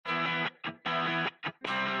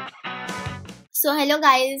So hello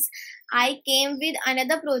guys, I came with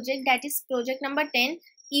another project, that is project number 10,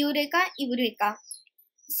 EUREKA.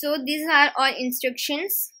 So these are all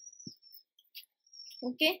instructions.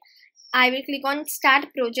 Okay, I will click on start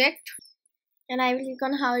project and I will click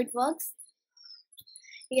on how it works.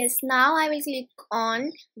 Yes, now I will click on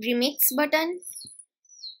remix button.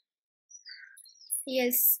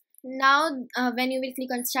 Yes, now when you will click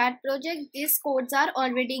on start project, these codes are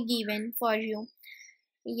already given for you.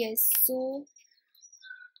 Yes, so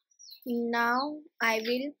now I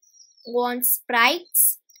will go on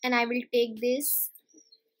sprites and I will take this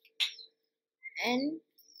and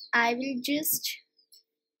I will just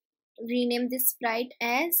rename this sprite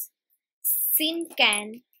as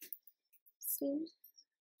C10.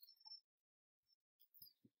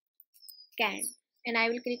 And I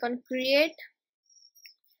will click on create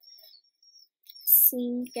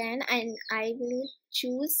C10 and I will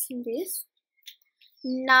choose this.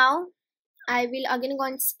 Now I will again go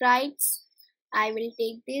on sprites. I will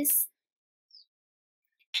take this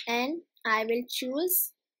and I will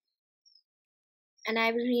choose and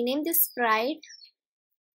I will rename this sprite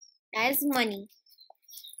as money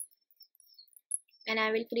and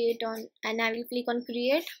I will click on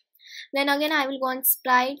create. Then again I will go on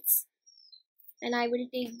sprites and I will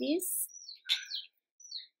take this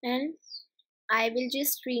and I will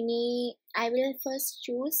just rename. I will first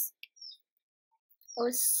choose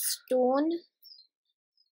a stone.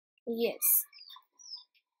 Yes,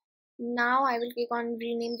 now I will click on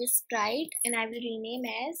rename this sprite and I will rename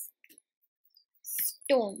as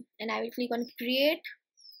stone and I will click on create.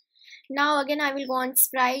 Now again I will go on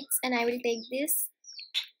sprites and I will take this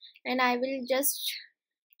and I will just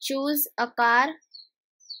choose a car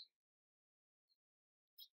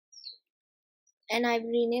and I will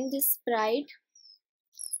rename this sprite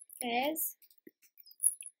as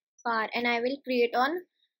car and I will click on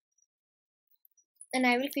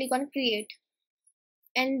create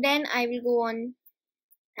and then I will go on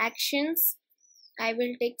actions. I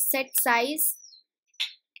will take set size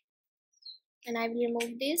and I will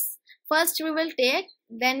remove this. First we will take,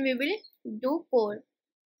 then we will do code.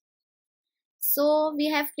 So we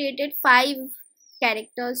have created 5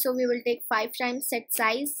 characters, so we will take 5 times set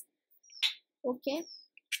size. Okay,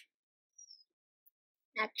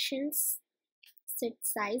 actions, set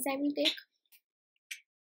size I will take.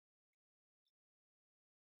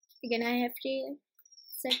 Again I have to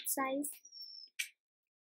set size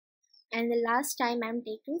and the last time I'm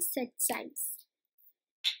taking set size.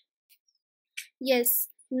 Yes,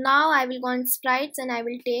 now I will go on sprites and I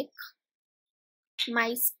will take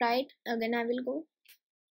my sprite. Again I will go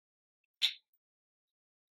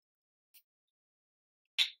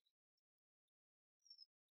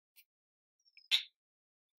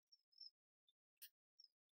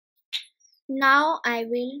now I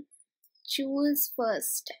will choose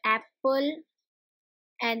first apple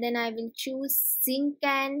and then I will choose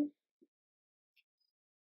C10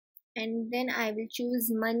 and then I will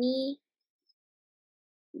choose money,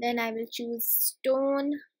 then I will choose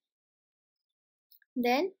stone,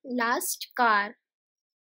 then last car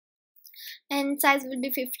and size will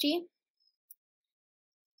be 50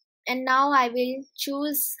 and now I will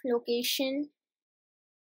choose location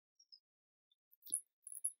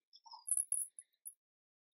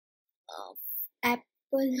of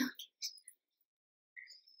apple.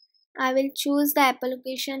 I will choose the apple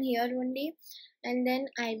location here only and then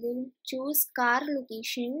I will choose car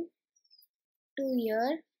location to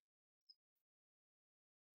here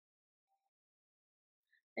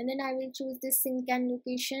and then I will choose this C10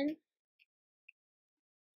 location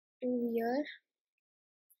to here,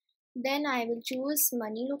 then I will choose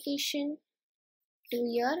money location to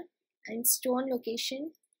here and stone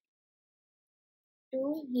location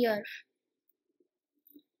to here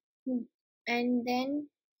and then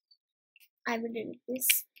I will delete this.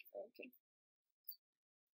 Okay,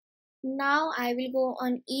 now I will go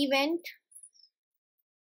on event.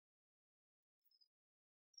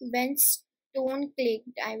 When stone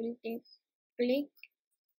clicked, I will take click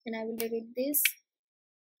and I will delete this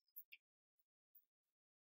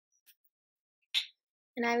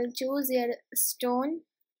and I will choose here stone.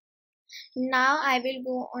 Now I will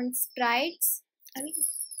go on sprites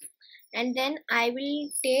and then I will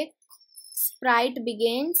take sprite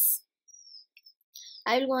begins.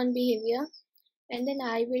 I will go on behavior and then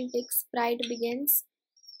I will take sprite begins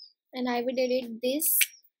and I will delete this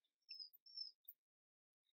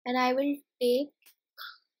and I will take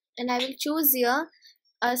and I will choose here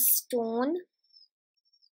a stone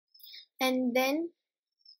and then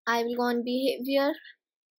I will go on behavior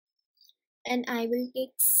and I will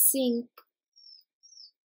take sync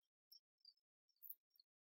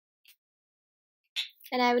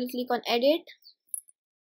and I will click on edit,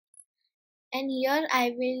 and here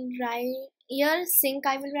I will write, here sync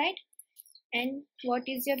I will write, and what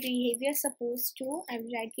is your behavior supposed to, I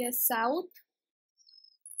will write here south,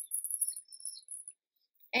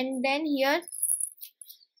 and then here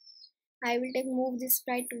I will take move this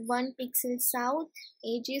sprite to 1 pixel south,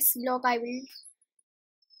 edges block I will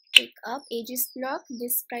take up, edges block,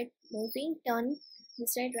 this sprite moving, turn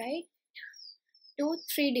this side right to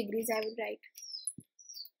 3 degrees I will write,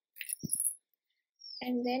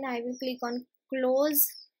 and then I will click on close,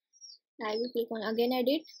 I will click on again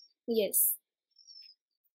edit, yes.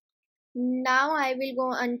 Now I will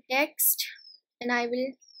go on text and I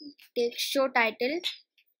will take show title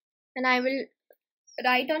and I will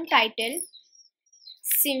write on title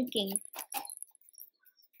syncing,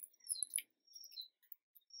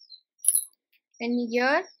 and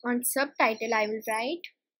here on subtitle I will write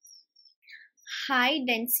high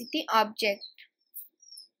density object,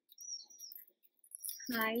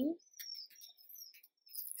 high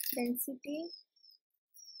density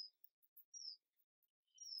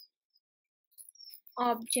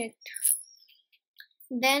object.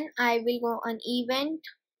 Then I will go on event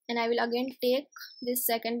and I will again take this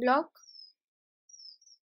second block,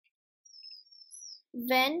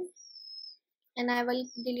 when, and I will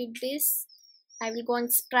delete this, I will go on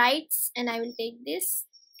sprites and I will take this,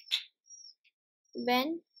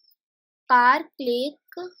 when car click,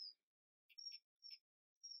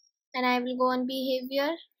 and I will go on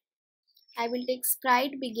behavior, I will take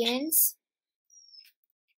sprite begins,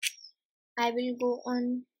 I will go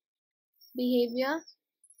on behavior,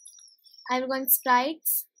 I will go on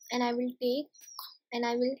sprites and I will take, and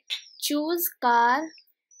I will choose car,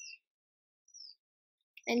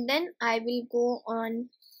 and then I will go on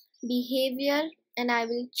behavior and I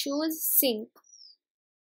will choose sync.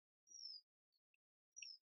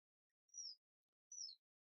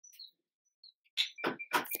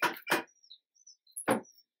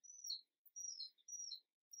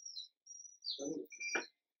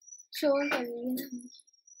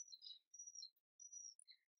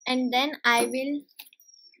 And then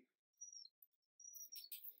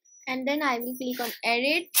I will click on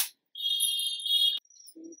edit,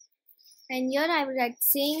 and here I will write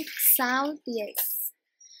sync south, yes,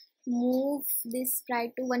 move this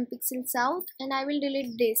sprite to 1 pixel south, and I will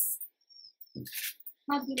delete this,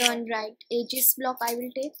 turn right, edges block I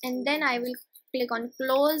will take, and then I will click on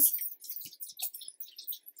close,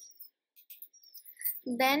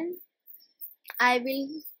 then I will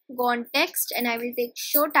go on text and I will take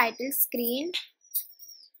show title screen,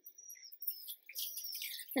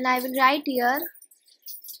 and I will write here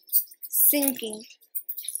syncing,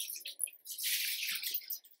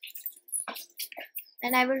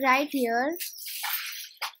 and I will write here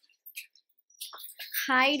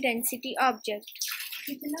high density object,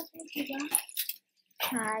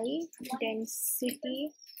 high density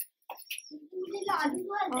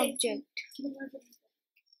object,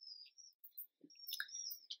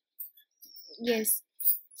 yes,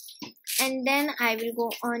 and then I will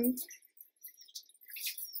go on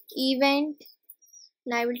event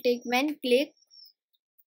and I will take when click,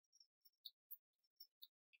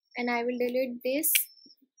 and I will delete this,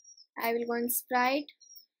 I will go on sprite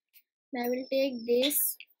and I will take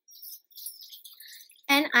this,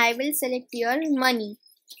 and I will select your money,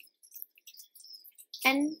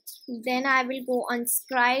 and then I will go on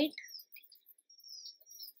sprite,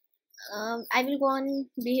 I will go on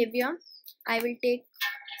behavior, I will take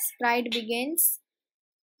sprite begins,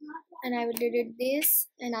 and I will delete this,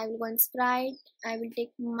 and I will go on sprite, I will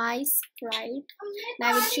take my sprite, and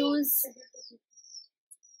I will choose,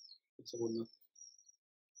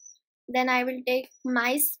 then I will take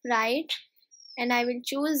my sprite and I will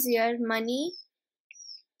choose here money,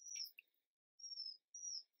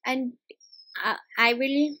 and I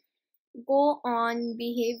will go on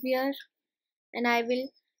behavior and I will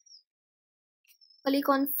click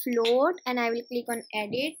on float and I will click on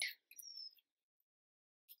edit,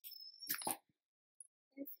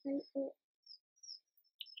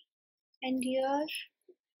 and here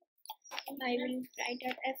I will write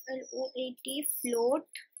at float float,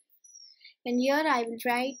 and here I will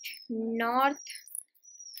write north,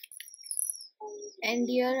 and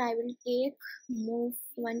here I will take move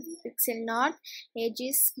 1 pixel north,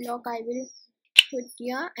 edges block I will put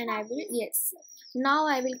here, and I will, yes. Now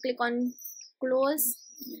I will click on close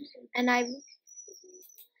and I will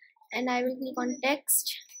click on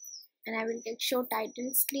text and I will take show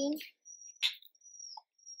title screen,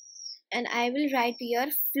 and I will write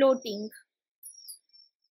here floating,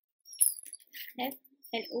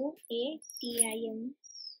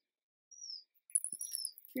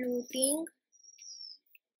 floating,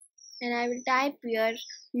 and I will type here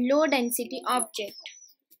low density object.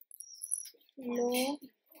 Low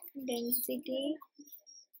density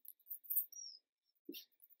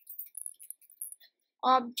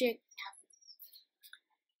object,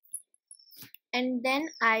 and then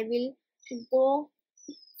I will go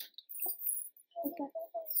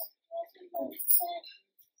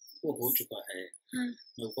वो हो चुका है,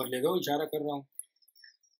 मैं ऊपर ले गया, इशारा कर रहा हूँ.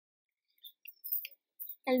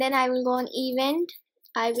 And then I will go on event.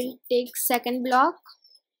 I will take second block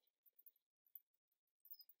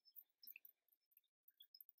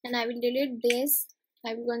and I will delete this.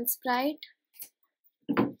 I will go on sprite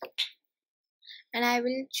and I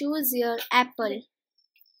will choose here apple,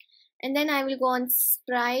 and then I will go on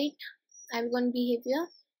sprite. I will go on behavior.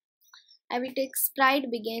 I will take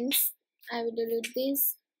sprite begins. I will delete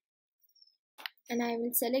this and I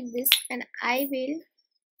will select this and I will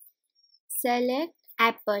select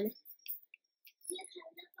apple,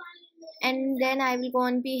 and then I will go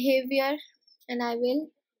on behavior and I will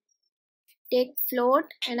take float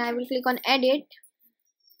and I will click on edit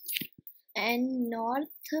and north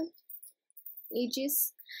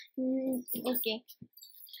edges. Okay,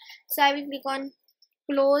 so I will click on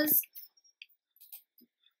close.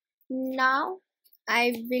 Now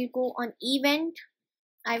I will go on event.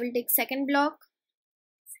 I will take second block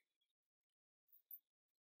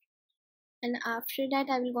and after that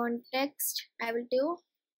I will go on text. I will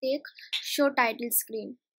take show title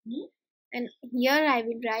screen and here I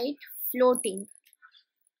will write floating.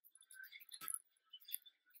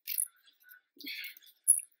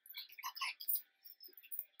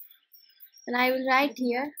 And I will write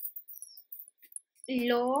here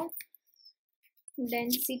low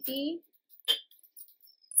density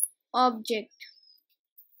object,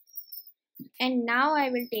 and now I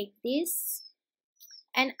will take this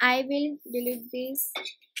and I will delete this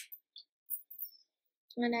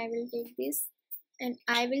and I will take this and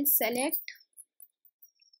I will select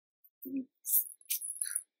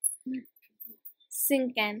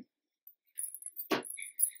C10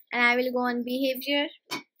 and I will go on behavior.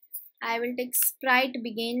 I will take sprite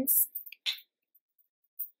begins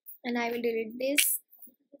and I will delete this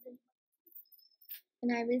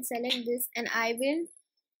and I will select this and I will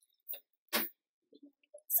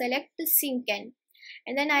select the C10,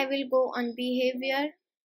 and then I will go on behavior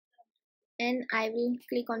and I will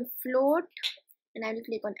click on float and I will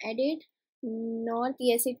click on edit. Not,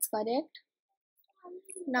 yes, it's correct.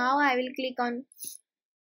 Now I will click on,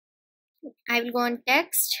 I will go on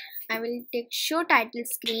text. I will take show title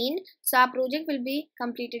screen, so our project will be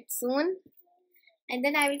completed soon, and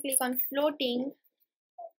then I will click on floating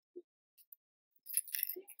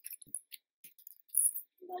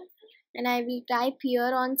and I will type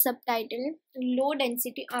here on subtitle low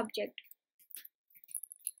density object.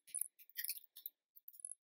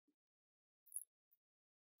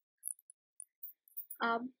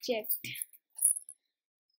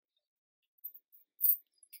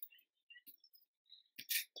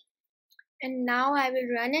 And now I will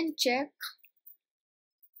run and check.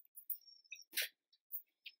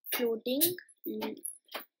 Floating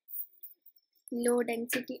low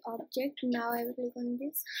density object. Now I will click on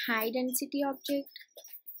this high density object,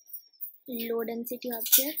 low density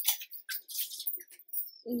object.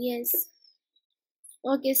 Yes.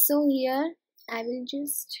 Okay, so here I will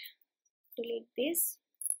just delete this.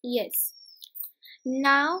 Yes.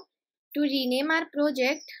 Now to rename our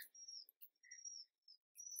project,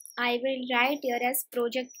 I will write here as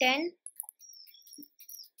project 10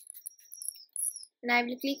 and I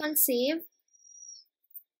will click on save,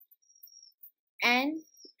 and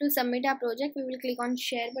to submit our project we will click on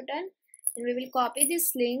share button and we will copy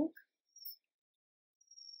this link,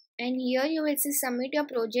 and here you will see submit your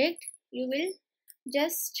project. You will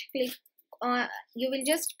just click you will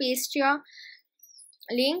just paste your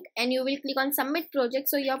link and you will click on submit project,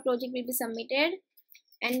 so your project will be submitted.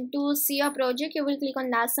 And to see your project you will click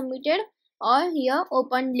on last submitted or here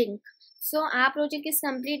open link. So our project is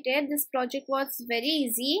completed. This project was very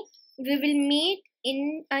easy. We will meet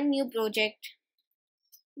in a new project.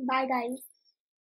 Bye guys.